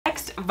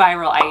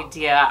viral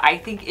idea I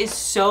think is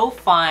so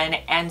fun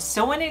and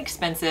so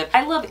inexpensive.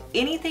 I love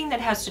anything that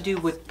has to do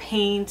with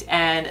paint,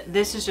 and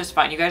this is just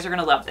fun. You guys are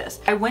gonna love this.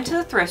 I went to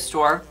the thrift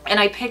store and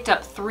I picked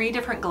up 3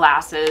 different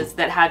glasses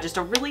that had just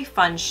a really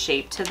fun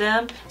shape to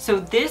them. So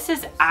this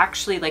is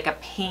actually like a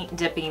paint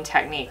dipping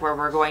technique where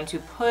we're going to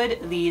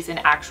put these in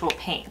actual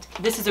paint.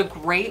 This is a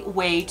great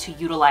way to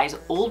utilize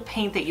old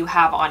paint that you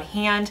have on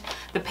hand.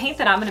 The paint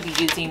that I'm going to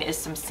be using is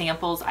some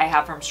samples I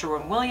have from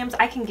Sherwin-Williams.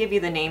 I can give you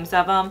the names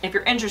of them if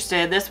you're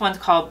interested. This one's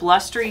called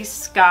Blustery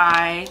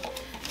Sky.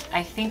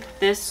 I think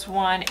this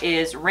one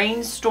is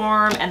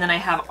Rainstorm, and then I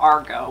have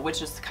Argo,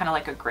 which is kind of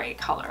like a gray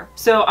color.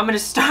 So I'm going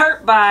to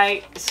start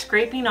by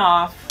scraping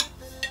off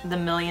the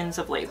millions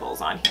of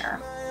labels on here.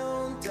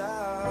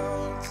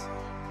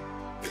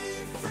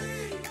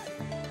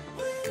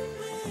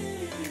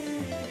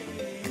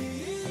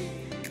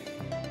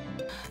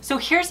 So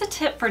here's a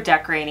tip for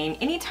decorating.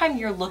 Anytime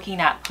you're looking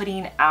at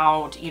putting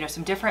out, you know,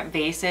 some different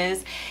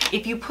vases,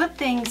 if you put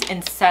things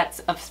in sets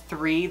of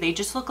 3, they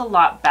just look a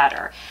lot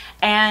better.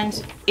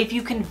 And if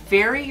you can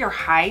vary your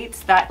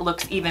heights, that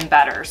looks even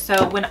better.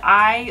 So when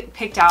I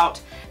picked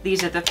out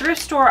these at the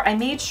thrift store, I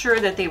made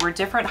sure that they were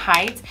different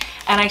heights,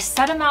 and I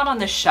set them out on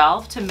the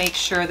shelf to make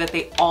sure that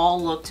they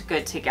all looked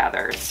good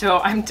together. So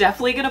I'm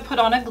definitely gonna put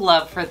on a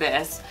glove for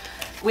this.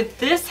 With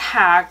this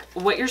hack,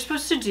 what you're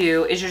supposed to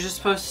do is you're just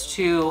supposed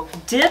to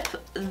dip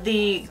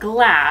the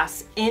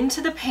glass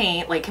into the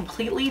paint, like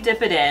completely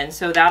dip it in.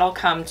 So that'll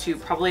come to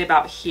probably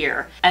about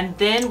here. And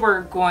then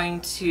we're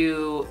going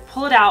to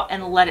pull it out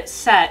and let it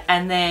set.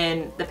 And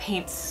then the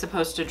paint's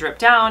supposed to drip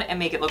down and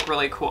make it look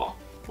really cool.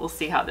 We'll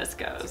see how this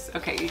goes.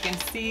 Okay, you can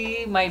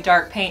see my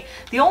dark paint.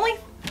 The only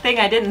thing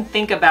I didn't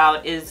think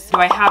about is, do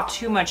I have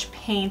too much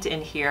paint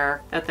in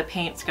here that the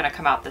paint's gonna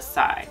come out the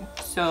side?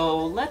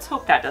 So let's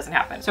hope that doesn't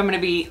happen. So I'm gonna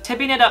be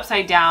tipping it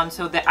upside down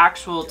so the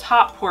actual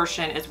top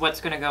portion is what's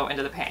gonna go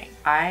into the paint.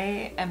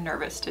 I am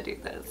nervous to do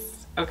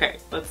this. Okay,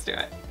 let's do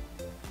it.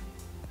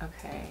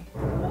 Okay.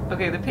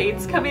 Okay, the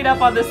paint's coming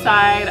up on the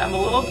side. I'm a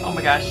little, oh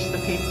my gosh, the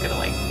paint's gonna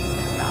like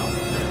come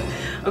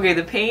out. Okay,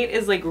 the paint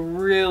is like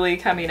really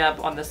coming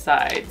up on the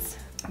sides.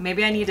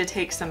 Maybe I need to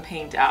take some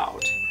paint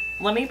out.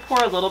 Let me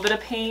pour a little bit of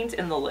paint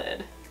in the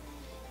lid.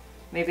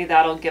 Maybe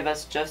that'll give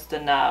us just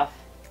enough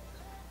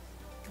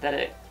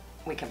that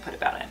we can put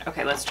it back in.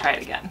 Okay, let's try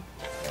it again.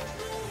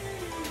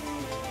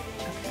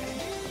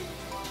 Okay.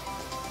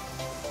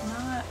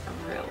 Not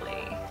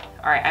really.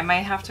 All right, I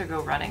might have to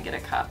go run and get a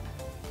cup.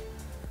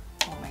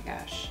 Oh my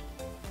gosh.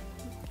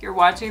 You're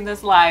watching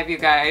this live, you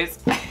guys.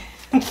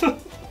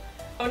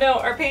 Oh no,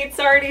 our paint's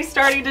already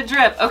starting to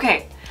drip.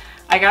 Okay,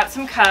 I got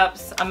some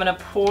cups. I'm gonna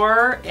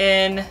pour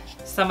in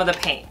some of the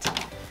paint.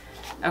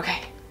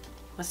 Okay,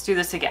 let's do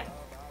this again.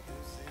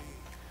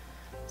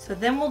 So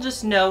then we'll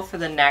just know for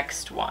the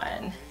next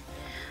one.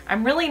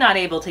 I'm really not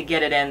able to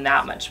get it in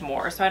that much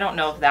more, so I don't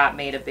know if that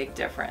made a big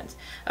difference.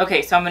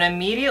 Okay, so I'm gonna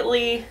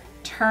immediately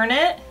turn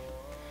it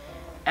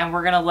and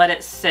we're gonna let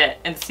it sit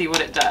and see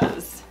what it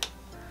does.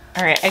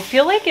 All right, I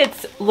feel like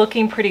it's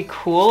looking pretty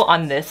cool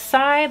on this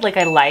side. Like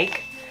I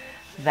like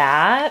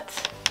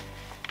that.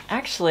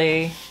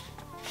 Actually,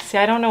 see,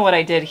 I don't know what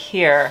I did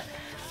here,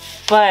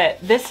 but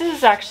this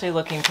is actually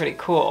looking pretty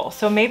cool.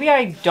 So maybe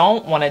I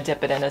don't want to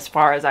dip it in as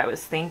far as I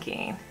was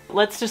thinking.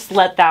 Let's just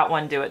let that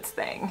one do its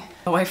thing.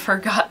 Oh, I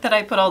forgot that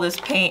I put all this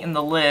paint in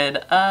the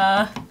lid.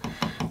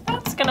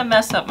 That's gonna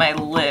mess up my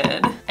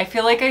lid. I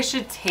feel like I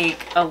should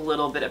take a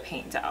little bit of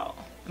paint out.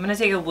 I'm gonna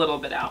take a little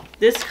bit out.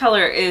 This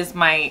color is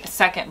my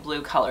second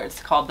blue color. It's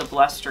called the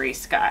Blustery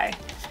Sky.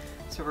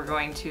 So we're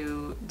going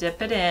to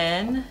dip it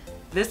in.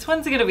 This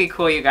one's gonna be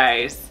cool, you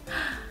guys.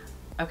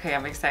 Okay,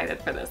 I'm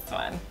excited for this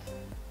one.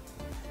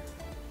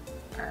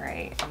 All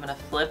right, I'm gonna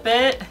flip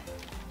it.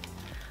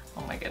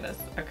 Oh my goodness,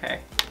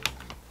 okay.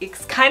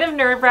 It's kind of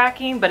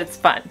nerve-wracking, but it's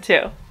fun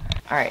too.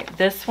 All right,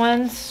 this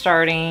one's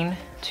starting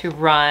to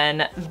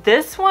run.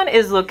 This one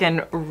is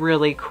looking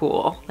really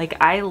cool. Like,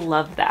 I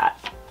love that.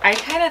 I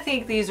kind of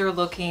think these are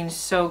looking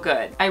so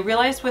good. I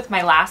realized with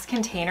my last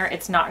container,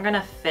 it's not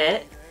gonna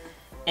fit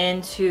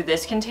into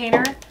this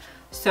container.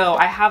 So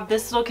I have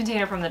this little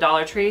container from the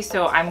Dollar Tree,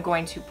 so I'm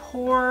going to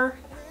pour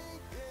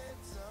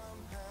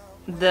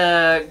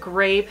the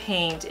gray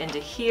paint into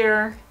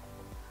here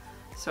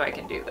so I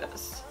can do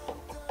this.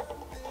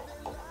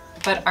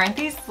 But aren't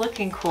these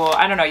looking cool?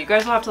 I don't know, you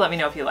guys will have to let me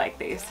know if you like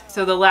these.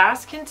 So the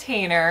last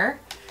container,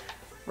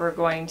 we're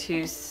going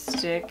to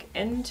stick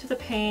into the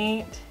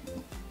paint.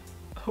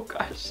 Oh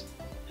gosh.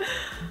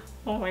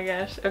 Oh my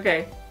gosh,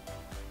 okay.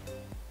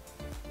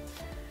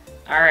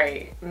 All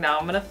right, now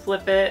I'm gonna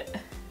flip it.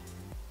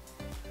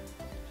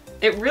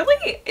 It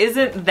really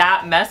isn't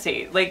that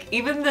messy. Like,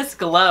 even this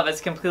glove is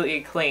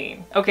completely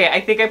clean. Okay, I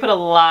think I put a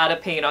lot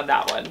of paint on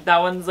that one. That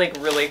one's like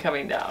really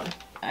coming down.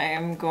 I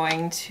am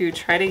going to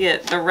try to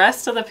get the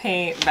rest of the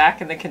paint back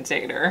in the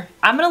container.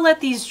 I'm gonna let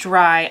these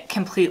dry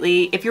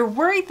completely. If you're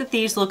worried that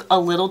these look a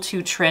little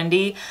too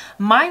trendy,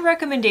 my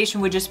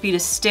recommendation would just be to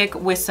stick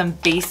with some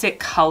basic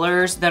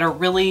colors that are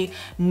really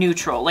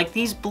neutral. Like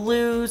these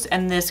blues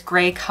and this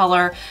gray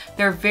color,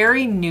 they're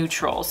very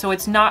neutral, so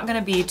it's not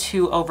gonna be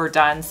too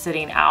overdone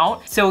sitting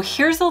out. So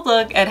here's a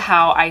look at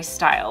how I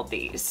styled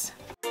these.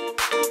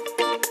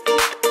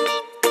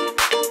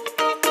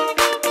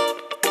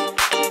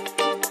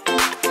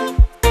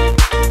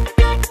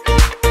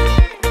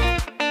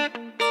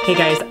 Hey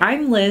guys,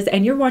 I'm Liz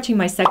and you're watching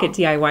my second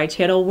DIY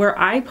channel where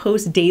I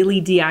post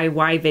daily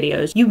DIY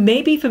videos. You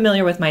may be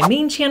familiar with my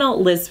main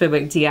channel, Liz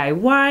Fenwick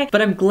DIY,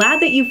 but I'm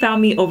glad that you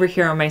found me over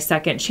here on my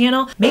second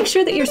channel. Make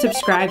sure that you're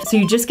subscribed so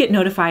you just get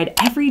notified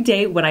every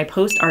day when I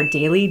post our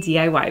daily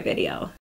DIY video.